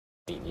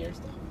years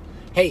now.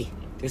 Hey,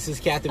 this is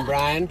Captain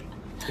Brien.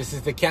 This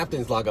is the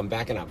captain's log. I'm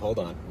backing up. Hold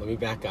on. Let me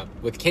back up.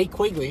 With Kate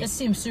Quigley. This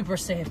seems super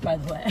safe, by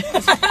the way.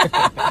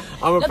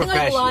 I'm a Nothing professional.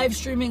 like live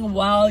streaming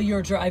while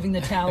you're driving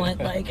the talent.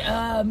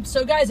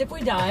 So guys, if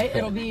we die,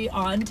 it'll be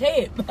on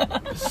tape.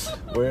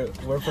 We're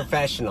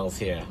professionals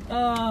here.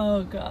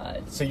 Oh,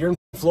 God. So you're in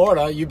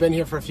Florida. You've been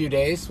here for a few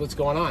days. What's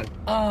going on?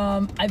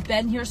 I've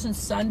been here since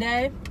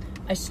Sunday.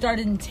 I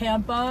started in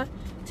Tampa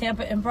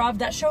Improv.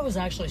 That show was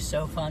actually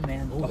so fun,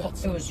 man. Ooh,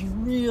 It was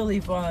really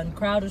fun.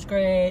 Crowd was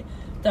great.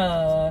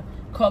 The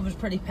club was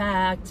pretty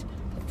packed.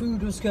 The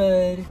food was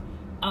good.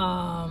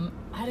 I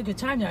had a good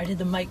time there. I did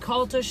the Mike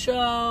Calta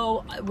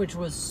show, which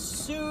was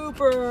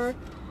super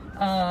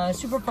fun.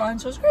 So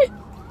it was great.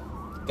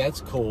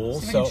 That's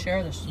cool. See if I can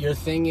share this. Your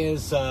thing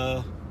is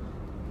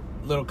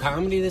little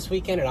comedy this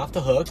weekend at Off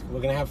the Hook. We're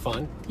gonna have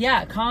fun.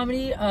 Yeah,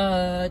 comedy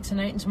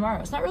tonight and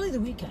tomorrow. It's not really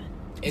the weekend.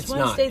 It's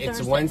Wednesday, not. It's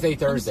Thursday. Wednesday,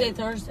 Thursday.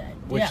 Wednesday, Thursday.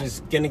 Which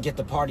is gonna get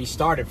the party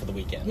started for the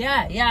weekend.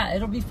 Yeah,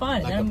 it'll be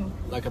fun.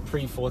 Like a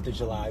pre-4th of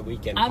July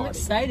weekend I'm party.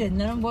 excited,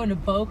 and then I'm going to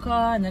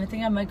Boca, and then I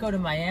think I might go to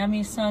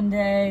Miami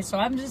Sunday. So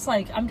I'm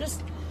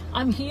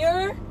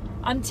here.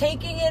 I'm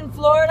taking in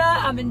Florida.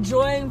 I'm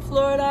enjoying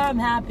Florida. I'm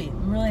happy.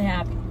 I'm really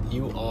happy.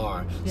 You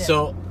are. Yeah.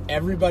 So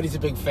everybody's a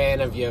big fan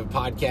of your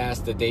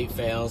podcast, The Date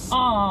Fails.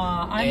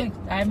 Aw,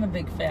 I'm a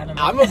big fan of it.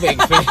 I'm a big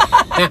fan.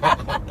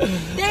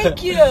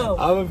 Thank you.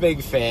 I'm a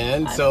big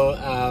fan. So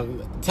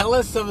tell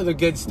us some of the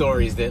good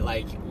stories that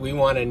we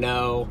want to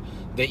know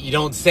that you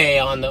don't say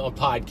on the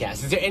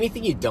podcast. Is there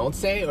anything you don't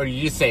say, or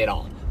you just say it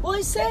all? Well,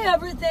 I say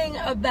everything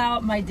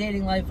about my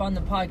dating life on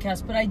the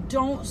podcast, but I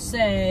don't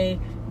say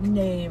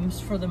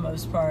names for the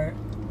most part.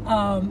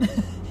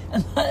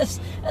 Unless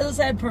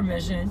I have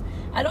permission.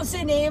 I don't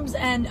say names,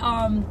 and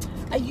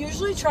I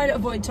usually try to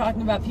avoid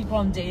talking about people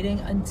I'm dating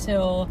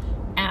until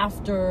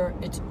after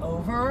it's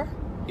over.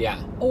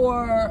 Yeah.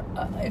 Or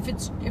if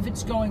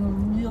it's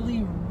going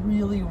really,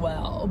 really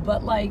well.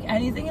 But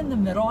anything in the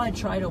middle, I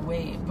try to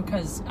wait,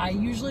 because I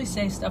usually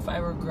say stuff I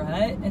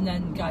regret, and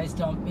then guys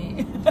dump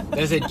me.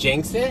 Does it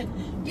jinx it?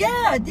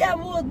 Yeah.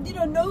 Well,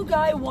 no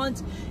guy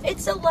wants.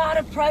 It's a lot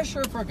of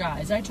pressure for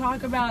guys. I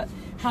talk about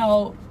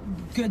how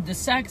good the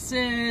sex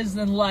is,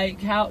 and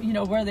how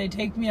where they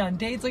take me on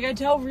dates. I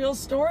tell real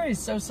stories,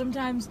 so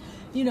sometimes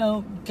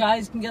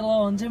guys can get a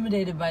little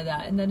intimidated by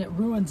that, and then it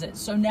ruins it.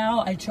 So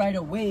now I try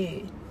to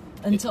wait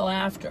until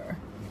after.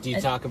 Do you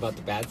talk about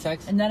the bad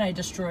sex? And then I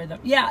destroy them.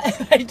 Yeah,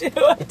 I do.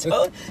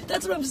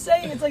 That's what I'm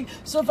saying. It's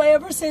so if I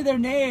ever say their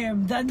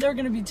name, then they're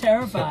gonna be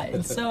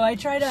terrified. So I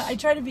try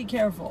to be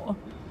careful.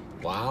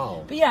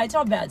 Wow. But yeah, I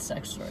tell bad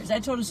sex stories. I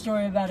told a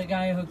story about a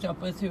guy I hooked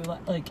up with who,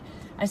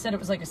 I said it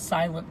was like a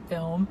silent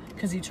film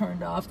because he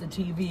turned off the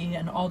TV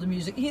and all the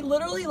music. He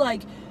literally,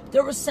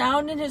 there was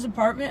sound in his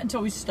apartment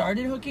until we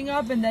started hooking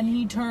up, and then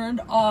he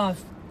turned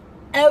off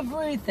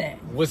everything.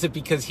 Was it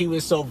because he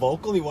was so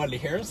vocal he wanted to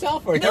hear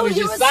himself, or No, he was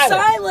he just was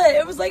silent?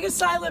 It was like a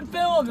silent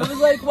film. It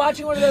was like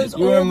watching one of those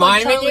You were old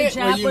miming Charlie it? Were you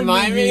Chaplin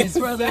miming movies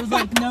it? where there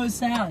was no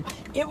sound.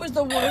 It was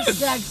the worst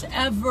sex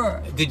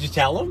ever. Did you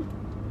tell him?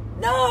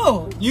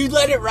 No. You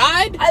let it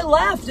ride? I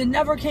left and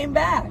never came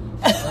back.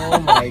 Oh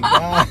my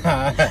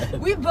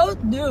God. We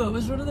both knew. It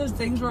was one of those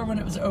things where when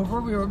it was over,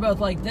 we were both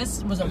like,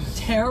 this was a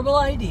terrible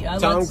idea.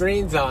 Tom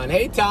Green's on.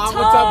 Hey, Tom.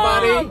 What's up,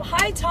 buddy?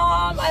 Hi,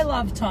 Tom. I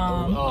love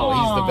Tom. Oh,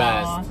 he's the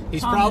best.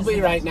 He's Tom probably is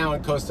the right best. now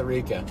in Costa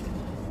Rica.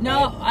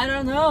 No, Right?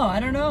 I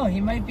don't know. He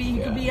might be. He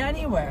could be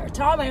anywhere.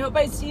 Tom, I hope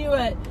I see you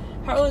at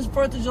Harlan's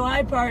 4th of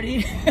July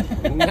party.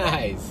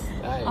 Nice.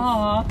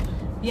 Aw.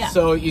 Yeah.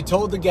 So you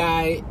told the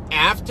guy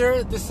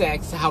after the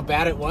sex how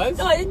bad it was?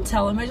 No, I didn't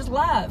tell him. I just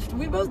left.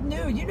 We both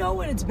knew. You know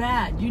when it's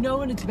bad.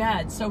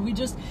 So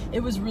it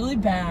was really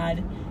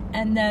bad.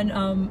 And then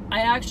I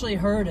actually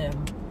heard him.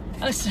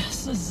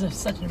 This is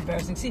such an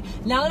embarrassing scene.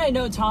 Now that I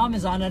know Tom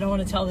is on, I don't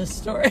want to tell this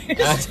story.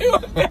 It's too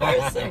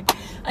embarrassing.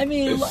 I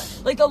mean,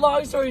 the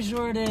long story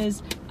short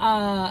is,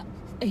 it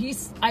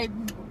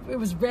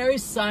was very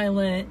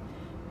silent.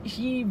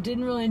 He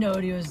didn't really know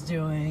what he was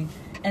doing.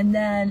 And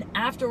then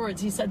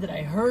afterwards, he said that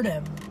I heard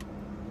him.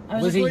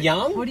 Was he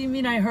young? What do you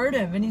mean I heard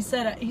him? And he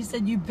said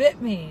you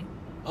bit me.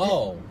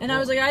 Oh. And I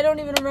was like, I don't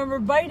even remember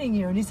biting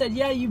you. And he said,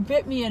 yeah, you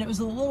bit me, and it was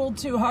a little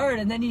too hard.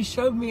 And then he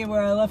showed me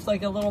where I left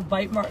a little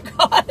bite mark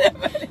on him.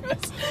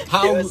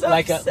 And he was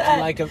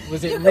upset.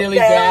 Was it really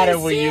bad, or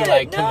were you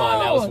come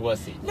on, that was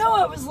wussy? No,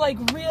 I was like,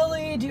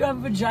 really? Do you have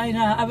a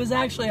vagina? I was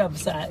actually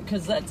upset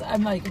because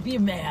I'm like, be a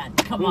man,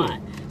 come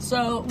on.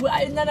 So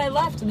and then I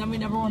left, and then we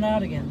never went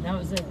out again. That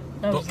was it.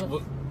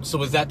 So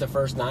was that the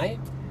first night?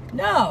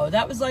 No,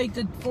 that was like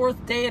the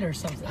 4th date or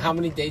something. How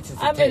many dates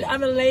does it take?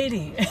 I'm a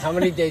lady. How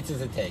many dates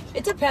does it take?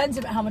 It depends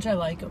on how much I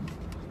like him.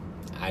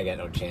 I got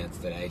no chance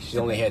today. She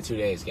only had 2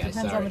 days, guys.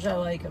 Depends how much I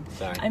like him.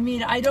 Sorry. I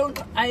mean, I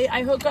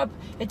hook up.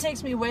 It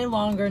takes me way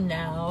longer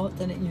now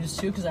than it used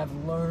to because I've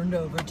learned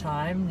over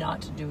time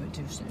not to do it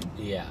too soon.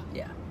 Yeah.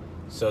 Yeah.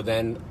 So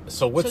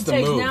what's the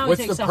takes, move? now it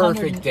What's takes the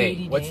perfect 180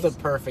 date? What's days. the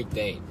perfect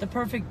date? The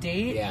perfect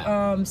date?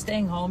 Yeah.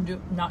 Staying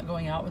home, not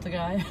going out with the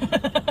guy.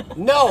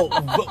 No.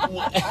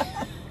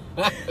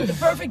 The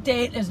perfect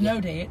date is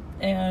no date,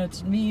 and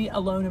it's me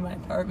alone in my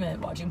apartment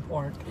watching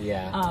porn.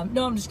 Yeah.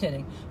 No, I'm just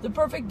kidding. The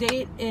perfect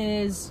date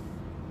is,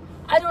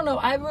 I don't know,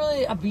 I'm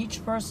really a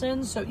beach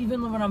person, so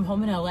even when I'm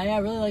home in LA, I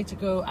really like to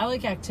go, I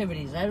like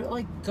activities. I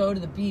like go to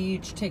the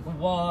beach, take a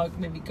walk,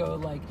 maybe go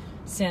like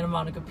Santa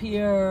Monica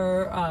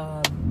Pier.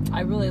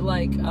 I really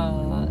like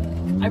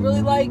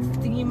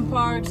theme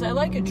parks. I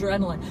like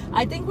adrenaline.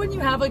 I think when you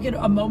have like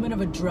a moment of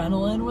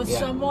adrenaline with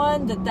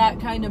someone, that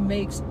kind of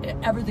makes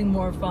everything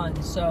more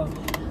fun. So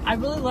I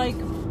really like,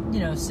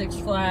 Six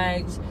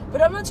Flags,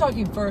 but I'm not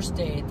talking first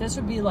date. This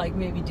would be like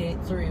maybe date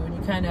 3 when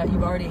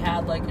you've already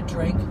had like a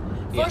drink.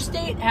 First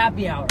date,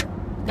 happy hour.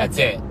 That's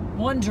it.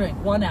 1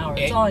 drink, 1 hour.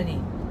 That's all I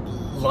need.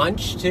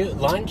 Lunch too?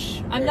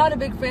 Lunch? I'm not a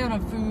big fan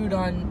of food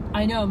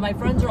I know, my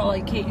friends are all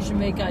like, Kate, you should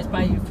make guys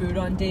buy you food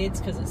on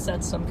dates because it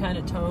sets some kind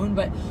of tone,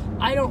 but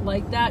I don't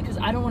like that because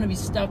I don't want to be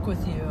stuck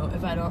with you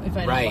if I don't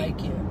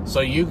like you.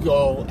 So you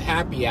go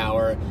happy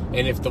hour,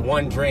 and if the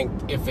one drink,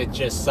 if it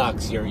just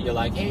sucks, you're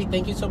like, hey,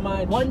 thank you so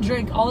much. 1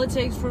 drink, all it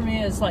takes for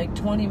me is like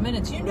 20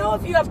 minutes.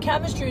 If you have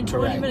chemistry in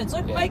 20 minutes.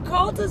 Look, Mike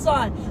Colta's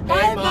on.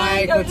 Hey,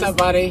 Mike, what's up,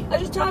 buddy? I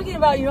was just talking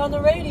about you on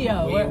the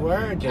radio. We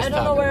were just I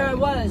don't know where I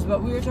was,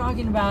 but we were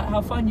talking about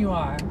how fun you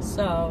are.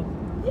 So,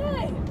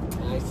 yay.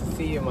 Nice to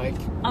see you, Mike.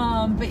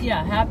 But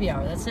yeah, happy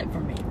hour. That's it for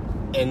me.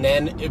 And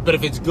then, but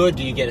if it's good,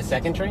 do you get a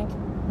second drink?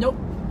 Nope.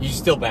 You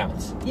still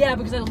bounce. Yeah,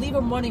 because I leave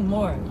them wanting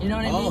more. You know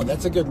what I mean? Oh,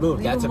 that's a good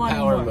move. That's a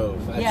power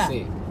move. I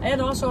see.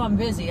 And also, I'm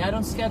busy. I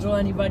don't schedule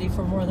anybody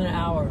for more than an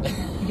hour.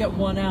 You get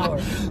 1 hour.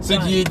 So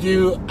do you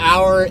do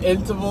hour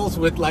intervals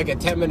with like a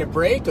 10-minute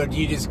break, or do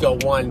you just go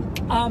one?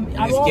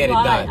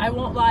 I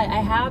won't lie.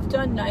 I have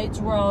done nights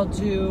where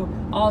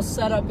I'll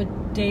set up a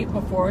date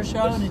before a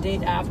show and a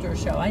date after a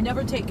show. I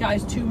never take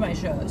guys to my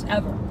shows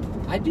ever.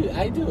 I do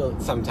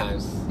it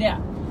sometimes.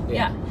 Yeah.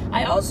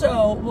 I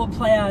also will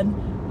plan,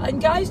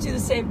 and guys do the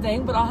same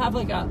thing, but I'll have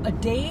like a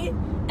date,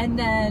 and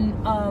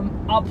then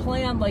I'll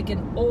plan like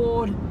an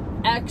old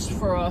ex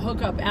for a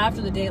hookup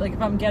after the date. Like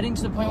if I'm getting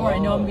to the point where I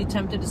know I'm gonna be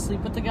tempted to sleep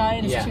with the guy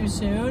and it's too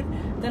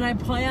soon, then I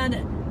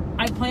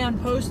plan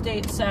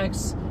post-date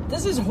sex.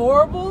 This is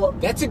horrible.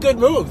 That's a good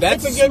move.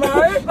 That's a good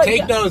move.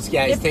 Take notes,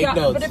 guys. Take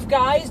notes. But if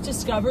guys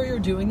discover you're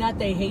doing that,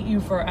 they hate you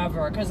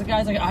forever. Because the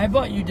guy's like, I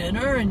bought you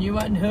dinner and you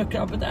went and hooked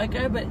up with that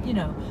guy. But,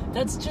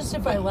 that's just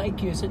if I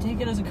like you. So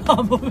take it as a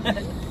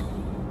compliment.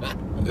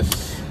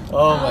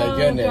 Oh, my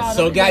goodness. God,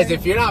 so, guys,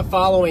 if you're not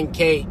following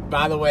Kate,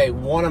 by the way,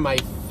 one of my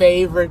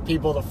favorite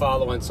people to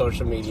follow on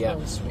social media,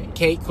 so sweet.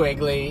 Kate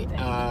Quigley.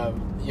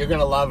 You're going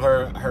to love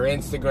her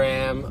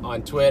Instagram,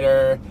 on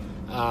Twitter.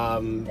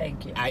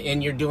 Thank you.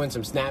 And you're doing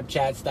some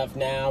Snapchat stuff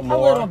now. A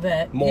little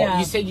bit. More. Yeah.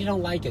 You said you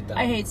don't like it though.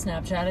 I hate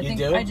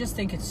Snapchat. I just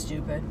think it's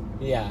stupid.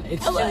 Yeah,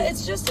 it's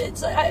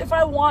if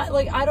I want,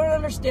 like, I don't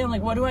understand,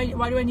 like, why do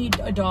I need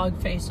a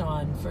dog face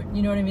on for,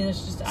 you know what I mean?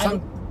 It's just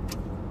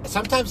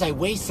sometimes I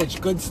waste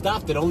such good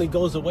stuff that only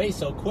goes away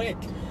so quick.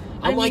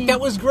 I'm like, that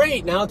was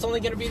great. Now it's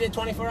only going to be there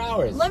 24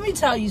 hours. Let me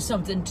tell you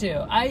something,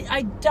 too.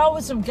 I dealt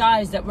with some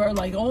guys that were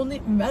like, only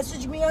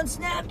message me on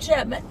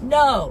Snapchat.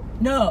 No,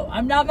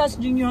 I'm not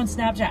messaging you on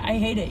Snapchat. I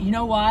hate it. You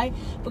know why?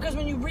 Because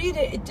when you read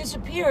it, it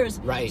disappears.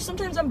 Right.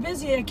 Sometimes I'm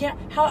busy. I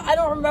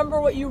don't remember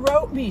what you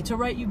wrote me to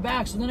write you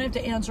back. So then I have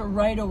to answer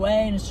right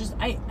away. And it's just,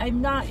 I'm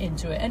not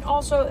into it. And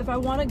also, if I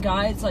want a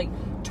guy that's like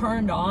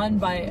turned on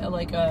by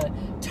like a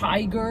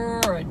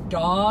tiger or a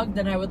dog,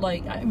 then I would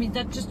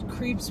that just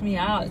creeps me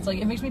out. It's like,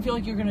 it makes me feel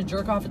like you're gonna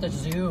jerk off at the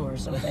zoo or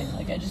something.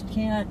 Like, I just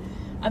can't,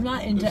 I'm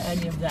not into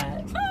any of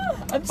that.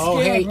 I'm scared. Oh,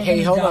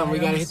 hey, hold on, we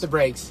gotta hit the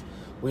brakes.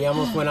 We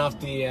almost went off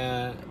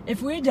the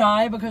if we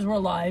die because we're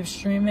live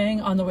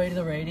streaming on the way to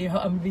the radio,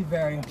 I'm gonna be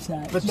very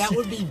upset. But that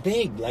would be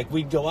big. Like,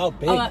 we'd go out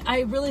big.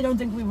 I really don't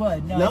think we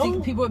would. No? I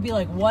think people would be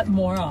like, what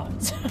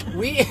morons?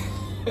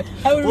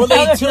 Well,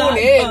 they tune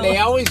in. They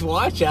always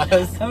watch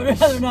us. I would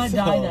rather not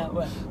die that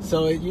way.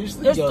 So it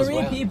usually There's goes 3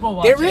 well. people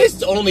watching. There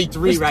is only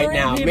 3 right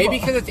now. People. Maybe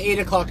because it's 8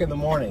 o'clock in the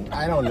morning.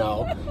 I don't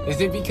know.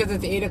 Is it because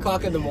it's 8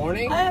 o'clock in the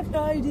morning? I have no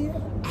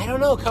idea. I don't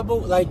know. A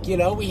couple,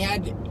 we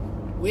had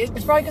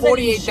it's probably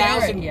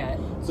 48,000 yet.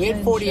 We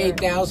had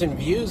 48,000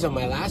 views on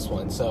my last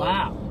one. So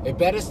wow. It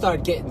better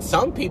start getting,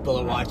 some people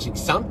are watching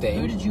something.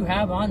 Who did you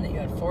have on that you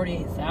had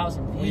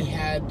 48,000 views? We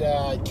had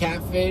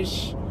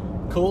Catfish,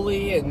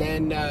 Cooley, and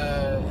then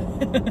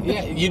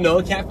you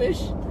know Catfish?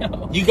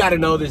 No. You got to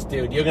know this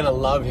dude. You're gonna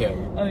love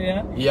him. Oh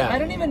yeah? Yeah. I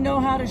don't even know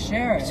how to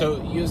share it.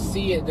 So you'll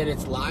see it that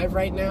it's live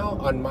right now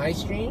on my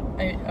stream. All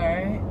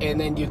right. And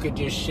then you could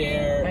just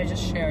share. I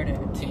just shared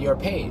it to your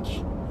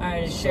page.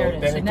 I just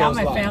shared it. So now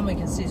my family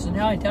can see. So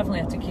now I definitely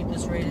have to keep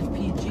this rated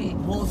PG.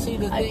 Well, see,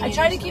 the thing I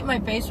try to keep my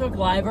Facebook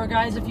liver,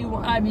 guys. If you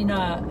want, I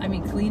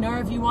mean cleaner.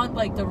 If you want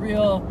like the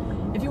real,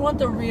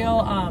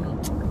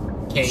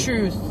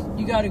 truth,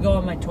 you got to go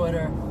on my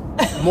Twitter.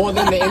 More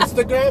than the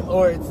Instagram,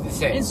 or it's the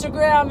same?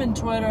 Instagram and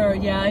Twitter,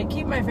 yeah. I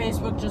keep my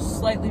Facebook just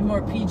slightly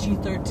more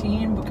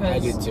PG-13 because I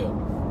do too.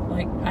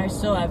 Like, I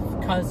still have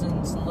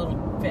cousins and little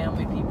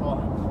family people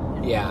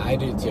on. Yeah, I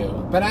do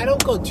too. But I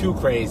don't go too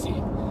crazy.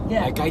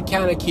 Yeah. Like, I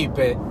kind of keep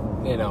it,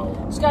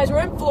 So guys,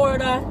 we're in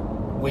Florida.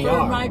 We for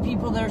are. my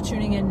people that are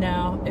tuning in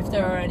now, if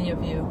there are any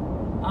of you.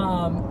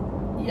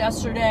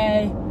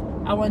 Yesterday,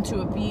 I went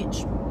to a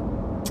beach.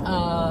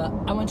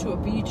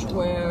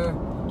 Where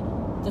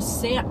the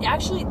sand,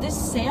 actually,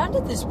 this sand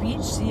at this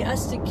beach,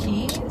 Siesta.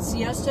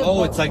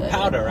 Oh, it's like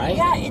powder, right?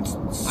 Yeah, it's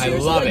seriously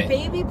love like it.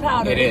 baby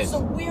powder. It It's is. the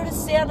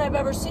weirdest sand I've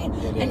ever seen.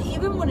 And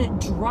even when it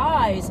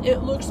dries,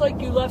 it looks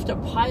like you left a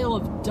pile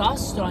of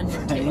dust on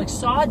your teeth, like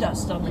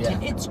sawdust on the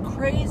teeth. It's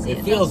crazy.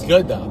 It feels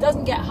good, though. It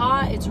doesn't get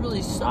hot. It's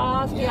really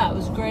soft. Yeah, it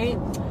was great.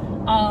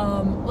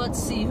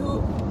 Let's see,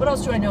 what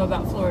else do I know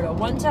about Florida?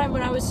 One time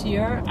when I was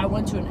here, I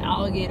went to an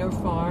alligator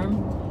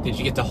farm. Did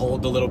you get to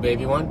hold the little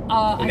baby one?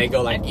 And they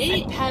go like,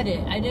 I pet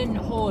it. I didn't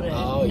hold it.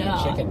 Oh, you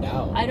chickened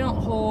out. I don't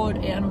hold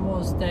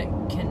animals that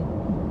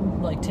can,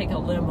 like, take a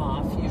limb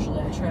off.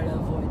 Usually I try to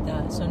avoid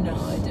that. So, no,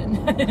 I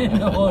didn't. I didn't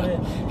hold it.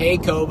 Hey,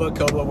 Koba.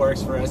 Koba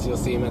works for us. You'll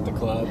see him at the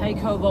club. Hey,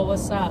 Kobo,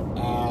 what's up?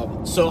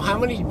 So how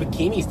many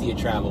bikinis do you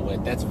travel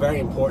with? That's very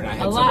important. I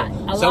had A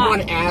lot.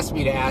 Someone asked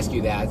me to ask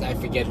you that. I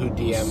forget who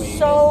DM'd me.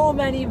 So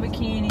many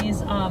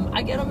bikinis.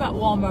 I get them at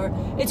Walmart.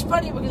 It's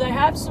funny because I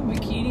have some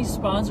bikini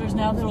sponsors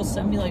now that'll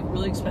send me like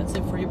really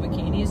expensive free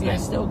bikinis, and I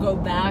still go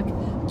back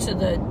to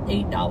the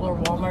 $8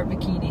 Walmart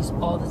bikinis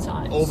all the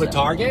time. Over So,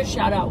 Target?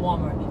 Shout out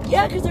Walmart.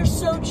 Yeah, because they're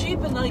so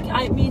cheap and like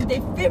they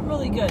fit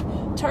really good.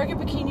 Target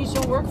bikinis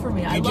don't work for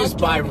me. You just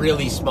buy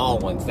really small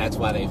ones. That's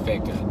why they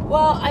fit good.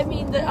 Well, I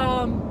mean,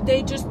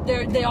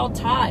 they all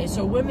tie,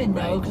 so women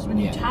know because when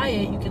you tie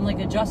it, you can like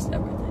adjust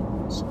everything.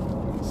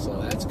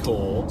 So that's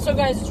cool. So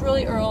guys, it's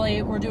really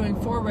early. We're doing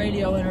 4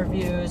 radio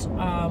interviews.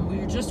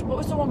 What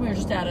was the one we were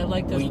just at? I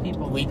like those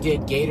people. We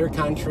did Gator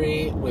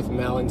Country with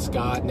Mel and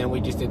Scott, and then we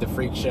just did the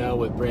Freak Show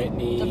with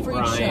Brittany,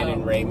 Brian,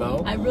 and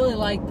Ramo. I really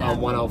like that.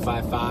 On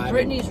 105.5.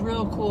 Brittany's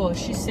real cool. Is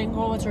she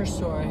single? What's her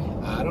story?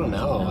 I don't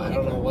know. I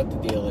don't know what the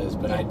deal is,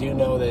 but I do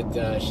know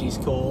that she's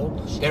cool.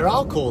 They're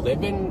all cool. They've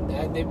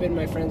been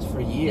my friends for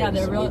years. Yeah,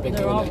 they're all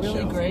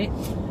really great.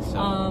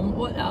 So.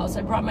 What else?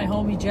 I brought my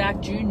homie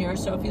Jack Jr.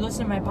 So if you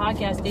listen to my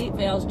podcast, 8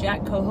 Veils,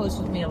 Jack co-hosts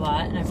with me a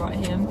lot, and I brought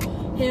him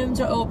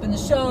to open the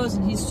shows,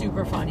 and he's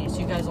super funny, so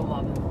you guys will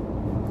love him.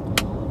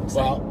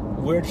 Well,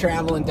 we're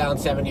traveling down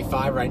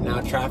 75 right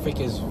now. Traffic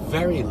is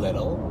very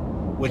little,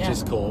 which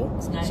is cool.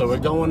 It's nice. So we're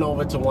going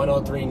over to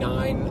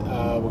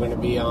 103.9. We're going to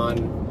be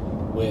on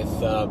with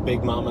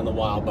Big Mom and the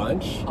Wild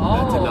Bunch.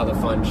 That's another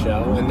fun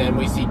show. And then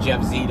we see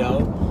Jeff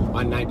Zito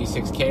on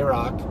 96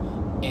 K-Rock.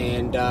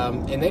 And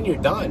then you're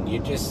done. You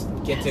just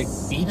get to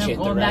beach it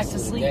the rest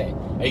of the day.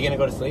 Are you going to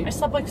go to sleep? I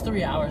slept like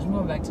 3 hours. I'm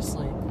going back to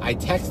sleep. I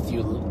texted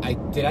you.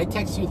 Did I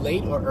text you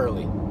late or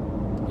early?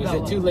 Is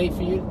it too late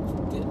for you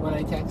when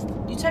I text?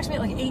 You text me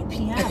at like 8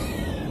 p.m.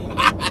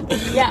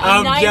 Yeah,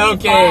 I'm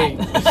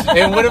joking.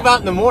 And what about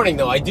in the morning,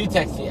 though? I did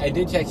text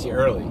you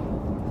early.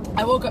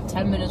 I woke up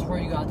 10 minutes before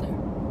you got there.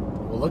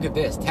 Well, look at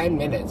this. 10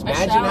 minutes.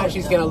 Imagine how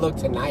she's going to look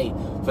tonight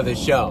for the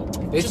show.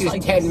 This is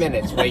like 10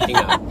 minutes waking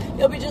up.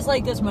 It'll be just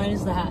like this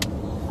minus the hat.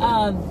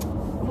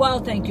 Well,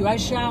 thank you. I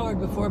showered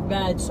before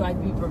bed so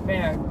I'd be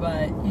prepared.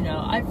 But,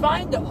 I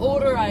find the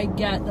older I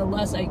get, the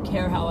less I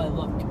care how I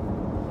look.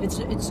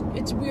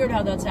 It's weird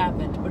how that's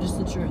happened, but it's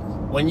the truth.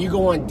 When you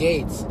go on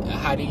dates,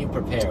 how do you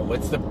prepare?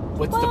 What's the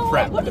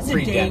prep? What is a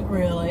date,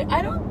 really?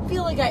 I don't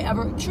feel like I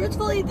ever...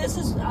 Truthfully, this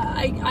is...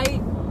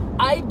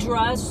 I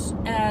dress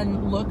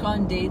and look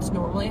on dates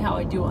normally how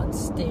I do on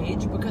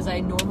stage because I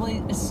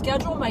normally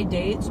schedule my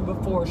dates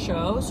before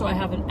show so I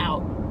have an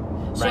out.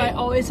 So I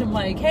always am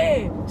like,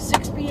 hey,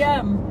 6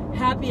 p.m.,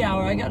 happy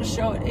hour, I got a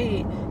show at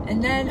 8.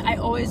 And then I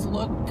always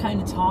look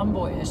kind of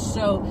tomboyish.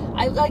 So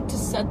I like to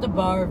set the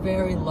bar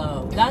very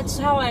low. That's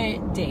how I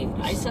date.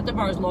 I set the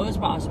bar as low as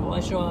possible.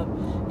 I show up,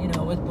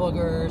 with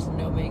boogers and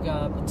no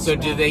makeup. And so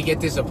do they get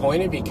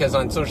disappointed? Because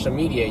on social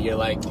media, you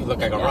look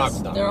like a rock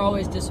star. They're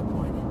always disappointed.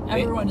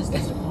 Everyone is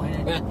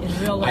disappointed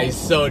in real life. I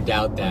so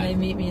doubt that. When they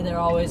meet me, they're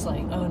always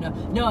like, oh no.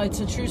 No,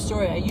 it's a true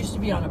story. I used to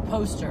be on a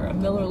poster, a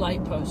Miller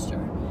Lite poster,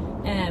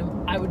 and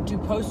I would do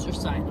poster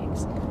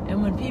signings.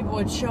 And when people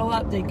would show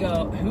up, they'd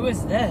go, who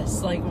is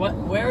this? Like,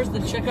 where's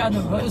the chick on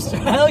the poster?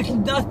 I look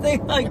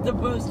nothing like the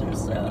poster,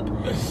 so.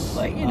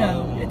 But,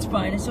 it's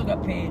fine. I still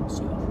got paid,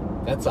 so.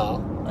 That's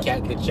all.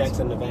 The check's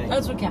in the bank.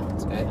 That's what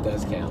counts. That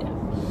does count.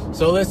 Yeah.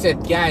 So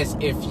listen, guys,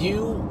 if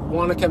you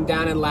want to come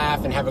down and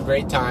laugh and have a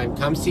great time,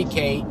 come see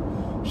Kate.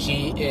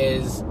 She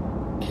is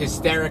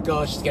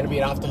hysterical. She's going to be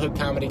at Off the Hook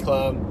Comedy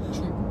Club.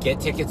 Get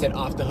tickets at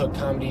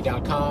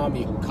offthehookcomedy.com.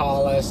 You can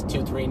call us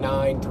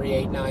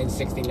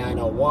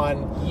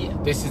 239-389-6901. Yeah.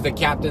 This is the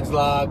Captain's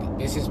Log.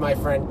 This is my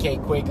friend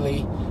Kate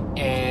Quigley,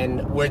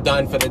 and we're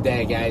done for the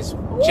day, guys.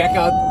 Check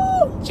out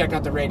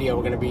the radio.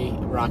 We're going to be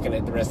rocking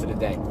it the rest of the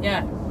day.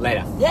 Yeah.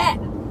 Later. Yeah.